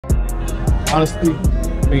honestly,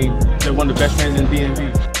 I mean, they're one of the best fans in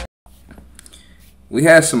DMV. We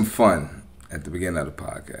had some fun at the beginning of the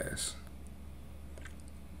podcast,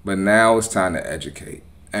 but now it's time to educate.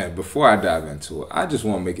 And before I dive into it, I just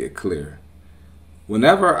want to make it clear.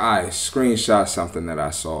 Whenever I screenshot something that I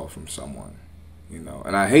saw from someone,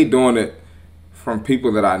 and I hate doing it from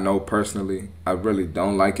people that I know personally, I really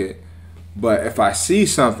don't like it. But if I see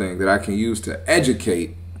something that I can use to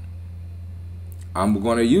educate, I'm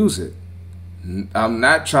going to use it. I'm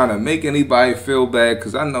not trying to make anybody feel bad,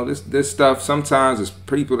 because I know this stuff sometimes is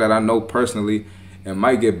people that I know personally and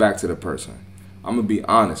might get back to the person. I'm going to be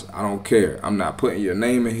honest. I don't care. I'm not putting your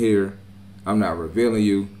name in here. I'm not revealing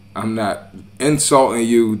you. I'm not insulting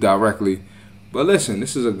you directly. But listen,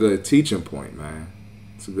 this is a good teaching point, man.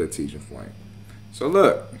 It's a good teaching point. So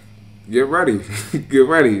look, get ready. Get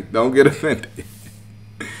ready. Don't get offended.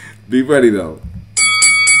 Be ready, though.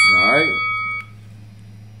 All right?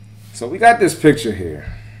 So we got this picture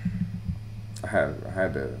here. I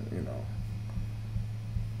had to,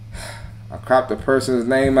 I cropped the person's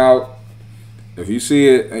name out. If you see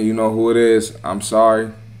it and you know who it is, I'm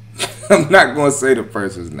sorry. I'm not going to say the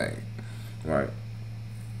person's name. Right?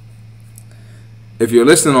 If you're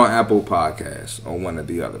listening on Apple Podcasts or one of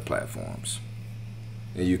the other platforms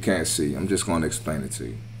and you can't see, I'm just going to explain it to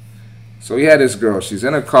you. So we had this girl. She's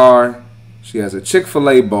in a car. She has a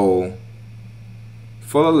Chick-Fil-A bowl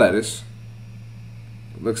full of lettuce.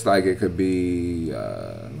 It looks like it could be,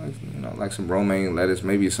 like some romaine lettuce,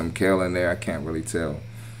 maybe some kale in there. I can't really tell.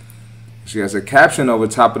 She has a caption over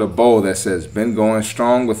top of the bowl that says, "Been going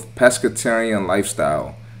strong with pescatarian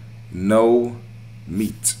lifestyle. No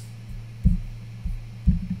meat."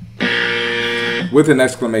 With an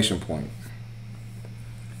exclamation point.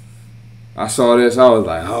 I saw this. I was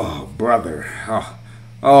like, oh, brother.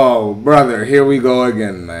 Oh, brother. Here we go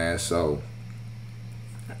again, man. So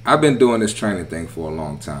I've been doing this training thing for a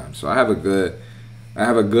long time. So I have a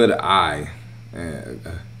good eye and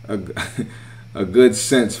a good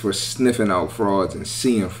sense for sniffing out frauds and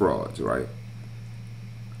seeing frauds, right?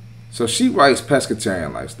 So she writes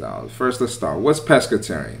pescatarian lifestyle. First, let's start. What's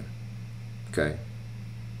pescatarian? Okay.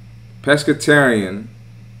 Pescatarian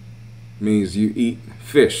means you eat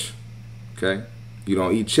fish. Okay? You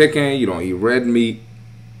don't eat chicken. You don't eat red meat.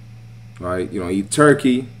 Right? You don't eat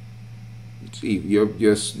turkey.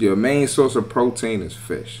 Your main source of protein is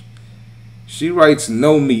fish. She writes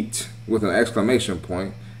no meat with an exclamation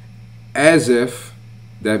point, as if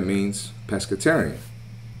that means pescatarian.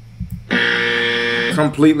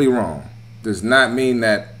 Completely wrong. Does not mean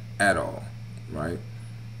that at all, right?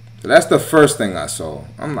 So that's the first thing I saw.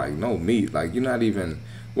 I'm like, no meat. Like, you're not even...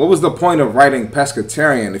 What was the point of writing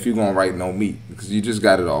pescatarian if you're going to write no meat? Because you just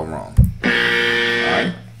got it all wrong. All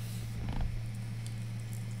right?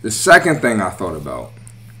 The second thing I thought about,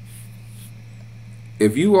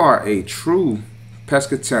 if you are a true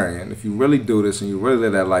pescatarian, if you really do this and you really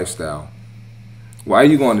live that lifestyle, why are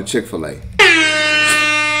you going to Chick-Fil-A?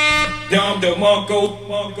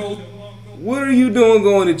 What are you doing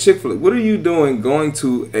going to Chick-Fil-A? What are you doing going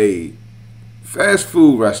to a fast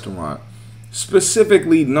food restaurant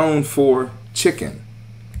specifically known for chicken?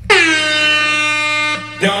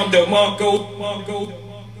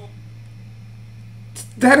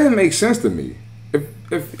 That didn't make sense to me.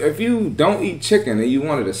 If you don't eat chicken and you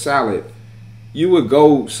wanted a salad, you would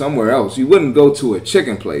go somewhere else. You wouldn't go to a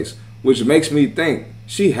chicken place, which makes me think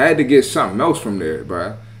she had to get something else from there,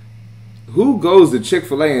 bruh. Who goes to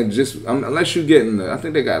Chick-Fil-A and just, unless you're getting I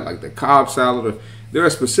think they got like the Cobb salad, or there are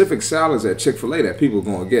specific salads at Chick-Fil-A that people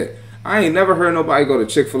going to get. I ain't never heard nobody go to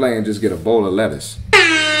Chick-Fil-A and just get a bowl of lettuce.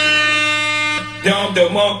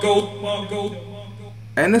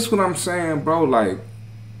 And that's what I'm saying, bro. Like,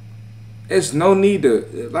 it's no need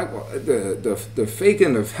to, like, the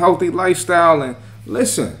faking of healthy lifestyle. And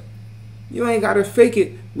listen, you ain't got to fake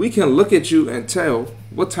it. We can look at you and tell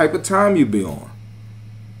what type of time you be on.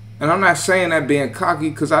 And I'm not saying that being cocky,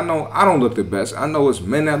 because I know I don't look the best. I know it's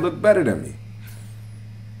men that look better than me.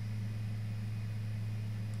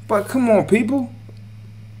 But come on, people.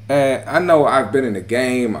 And I know I've been in the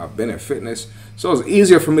game. I've been in fitness. So it's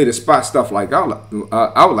easier for me to spot stuff like out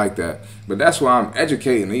like that. But that's why I'm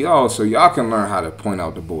educating y'all, so y'all can learn how to point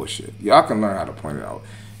out the bullshit. Y'all can learn how to point it out.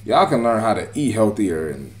 Y'all can learn how to eat healthier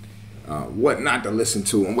and what not to listen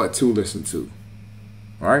to and what to listen to.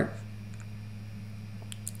 All right?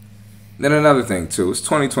 Then another thing, too. It's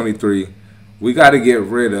 2023. We got to get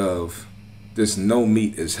rid of this no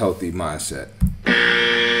meat is healthy mindset.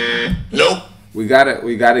 Nope. We gotta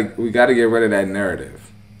get rid of that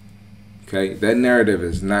narrative. Okay? That narrative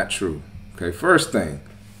is not true. Okay? First thing,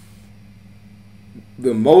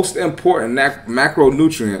 the most important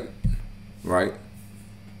macronutrient right?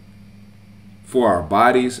 For our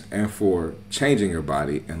bodies and for changing your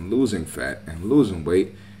body and losing fat and losing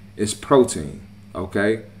weight is protein,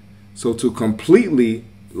 okay? So to completely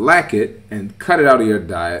lack it and cut it out of your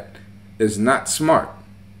diet is not smart.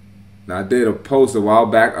 Now, I did a post a while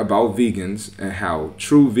back about vegans and how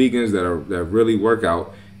true vegans that really work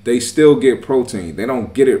out, they still get protein. They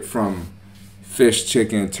don't get it from fish,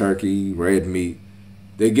 chicken, turkey, red meat.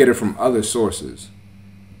 They get it from other sources,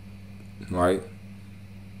 right?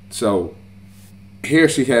 So here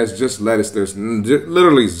she has just lettuce. There's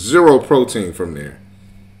literally zero protein from there.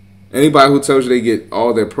 Anybody who tells you they get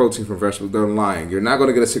all their protein from vegetables, they're lying. You're not going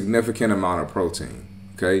to get a significant amount of protein,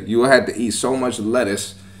 okay? You will have to eat so much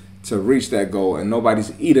lettuce to reach that goal, and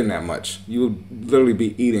nobody's eating that much. You would literally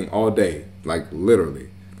be eating all day, like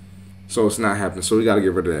literally. So it's not happening. So we got to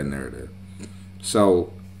get rid of that narrative.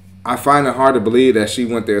 So I find it hard to believe that she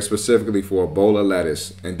went there specifically for a bowl of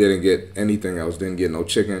lettuce and didn't get anything else. Didn't get no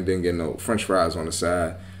chicken, didn't get no french fries on the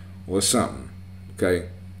side or something, okay?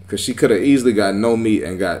 Because she could have easily got no meat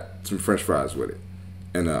and got some french fries with it.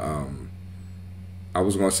 And I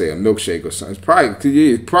was going to say a milkshake or something.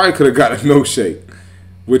 You probably could have got a milkshake,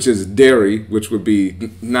 which is dairy, which would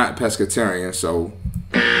be not pescatarian. So,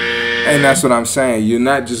 and that's what I'm saying. You're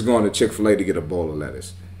not just going to Chick-Fil-A to get a bowl of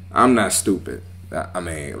lettuce. I'm not stupid. I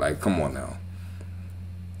mean, like, come on now.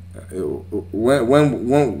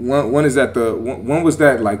 When is that when was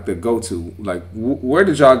that like the go-to? Like, where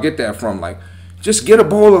did y'all get that from? Like, just get a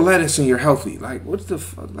bowl of lettuce and you're healthy. Like, what the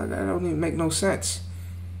fuck? Like, that don't even make no sense.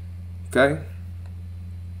 Okay?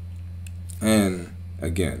 And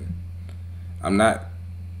again, I'm not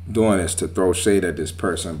doing this to throw shade at this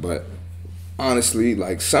person, but honestly,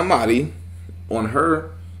 like, somebody on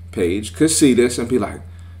her page could see this and be like,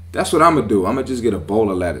 that's what I'm gonna do. I'm gonna just get a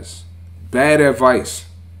bowl of lettuce. Bad advice.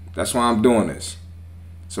 That's why I'm doing this.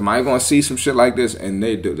 Somebody gonna see some shit like this and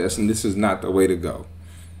they do this, and this is not the way to go.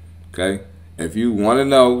 Okay? If you want to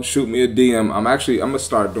know, shoot me a DM. I'm gonna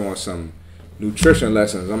start doing some nutrition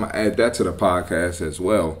lessons. I'm gonna add that to the podcast as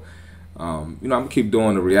well. I'm gonna keep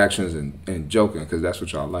doing the reactions and joking because that's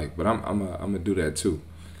what y'all like. But I'm gonna do that too.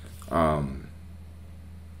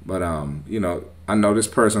 I know this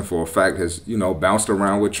person for a fact has bounced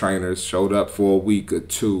around with trainers, showed up for a week or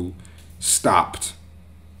two, stopped.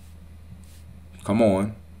 Come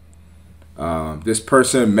on. This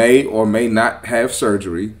person may or may not have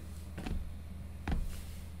surgery.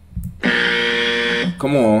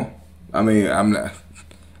 Come on. I mean,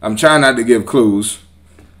 I'm trying not to give clues.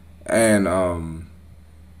 And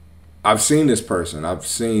I've seen this person. I've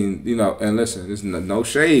seen, and listen, this is no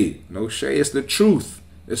shade. No shade. It's the truth.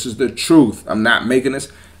 This is the truth. I'm not making this.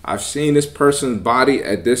 I've seen this person's body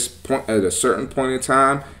at this point, at a certain point in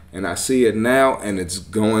time, and I see it now, and it's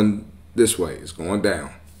going this way. It's going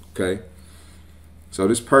down. Okay? So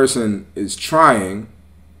this person is trying.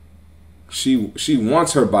 She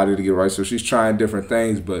wants her body to get right, so she's trying different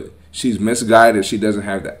things, but she's misguided. She doesn't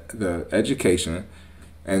have the education,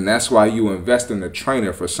 and that's why you invest in a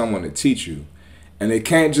trainer for someone to teach you. And it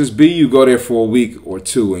can't just be you go there for a week or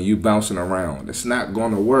two and you bouncing around. It's not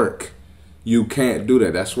going to work. You can't do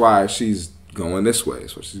that. That's why she's going this way.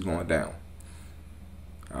 So she's going down.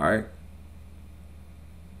 All right.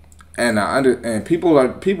 And people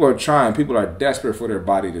are trying. People are desperate for their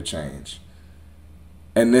body to change.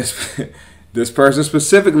 And this person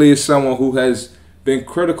specifically is someone who has been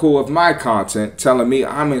critical of my content, telling me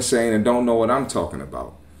I'm insane and don't know what I'm talking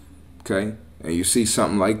about. Okay? And you see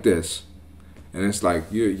something like this, and it's like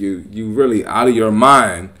you really out of your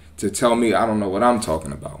mind to tell me I don't know what I'm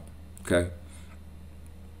talking about. Okay?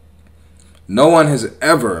 No one has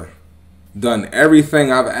ever done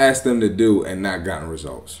everything I've asked them to do and not gotten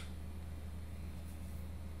results.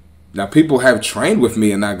 Now, people have trained with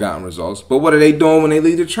me and not gotten results, but what are they doing when they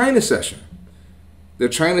leave the training session? The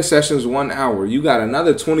training session is 1 hour. You got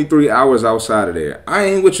another 23 hours outside of there. I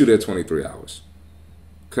ain't with you there 23 hours.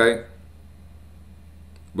 Okay?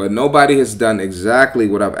 But nobody has done exactly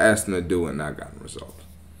what I've asked them to do and not gotten results.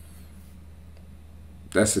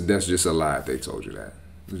 That's just a lie if they told you that.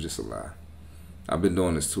 It's just a lie. I've been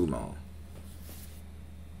doing this too long.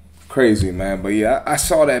 Crazy, man. But yeah, I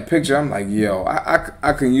saw that picture. I'm like, yo,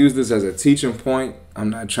 I can use this as a teaching point. I'm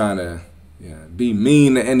not trying to be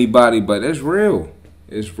mean to anybody, but it's real.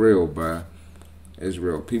 It's real, bro. It's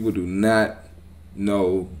real. People do not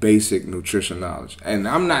know basic nutrition knowledge, and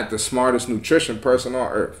I'm not the smartest nutrition person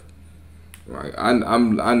on earth. Right?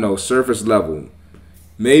 I know surface level,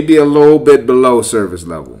 maybe a little bit below surface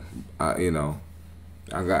level. I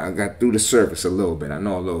got through the surface a little bit. I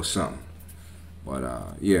know a little something.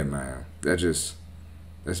 But yeah, man,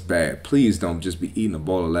 That's bad. Please don't just be eating a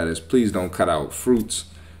bowl of lettuce. Please don't cut out fruits.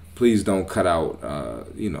 Please don't cut out,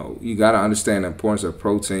 you got to understand the importance of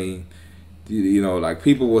protein. Like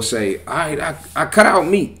people will say, all right, I cut out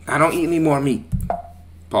meat. I don't eat any more meat.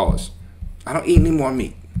 Pause. I don't eat any more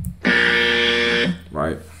meat.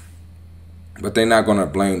 Right? But they're not going to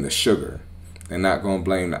blame the sugar. They're not going to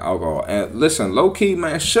blame the alcohol. And listen, low key,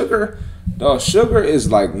 man, sugar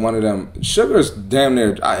is like one of them. Sugar's damn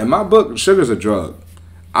near, in my book, sugar's a drug.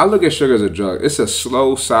 I look at sugar as a drug. It's a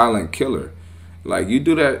slow, silent killer. Like you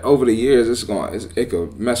do that over the years, it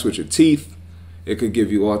could mess with your teeth. It could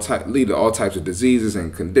give you lead to all types of diseases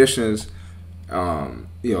and conditions.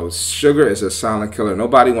 Sugar is a silent killer.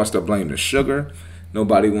 Nobody wants to blame the sugar.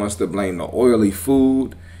 Nobody wants to blame the oily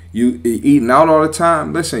food. You eating out all the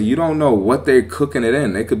time. Listen, you don't know what they're cooking it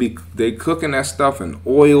in. They cooking that stuff in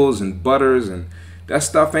oils and butters, and that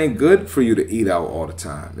stuff ain't good for you to eat out all the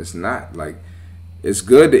time. It's not like. It's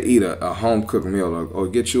good to eat a home cooked meal or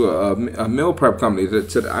get you a meal prep company.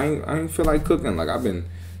 I ain't feel like cooking. Like I've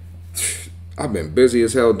been busy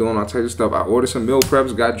as hell doing all types of stuff. I ordered some meal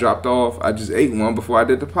preps, got dropped off. I just ate one before I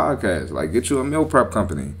did the podcast. Like get you a meal prep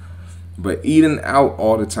company. But eating out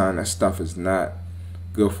all the time, that stuff is not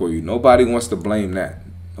good for you. Nobody wants to blame that.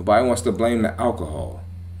 Nobody wants to blame the alcohol.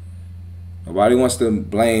 Nobody wants to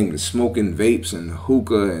blame the smoking vapes and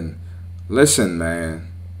hookah. And listen, man.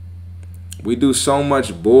 We do so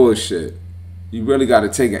much bullshit. You really got to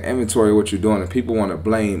take an inventory of what you're doing, and people want to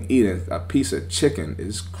blame eating a piece of chicken.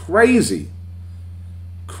 It's crazy.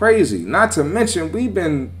 Crazy. Not to mention we've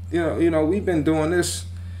been, we've been doing this.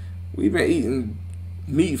 We've been eating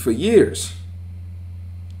meat for years.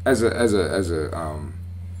 As a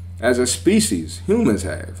species, humans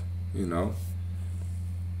have.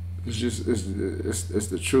 It's just it's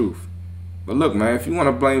the truth. But look, man, if you want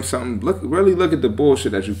to blame something, really look at the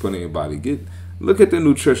bullshit that you put in your body. Look at the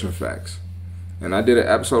nutrition facts. And I did an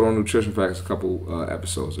episode on nutrition facts a couple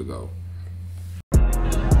episodes ago.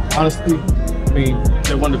 Honestly,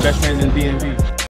 they're one of the best fans in DMV.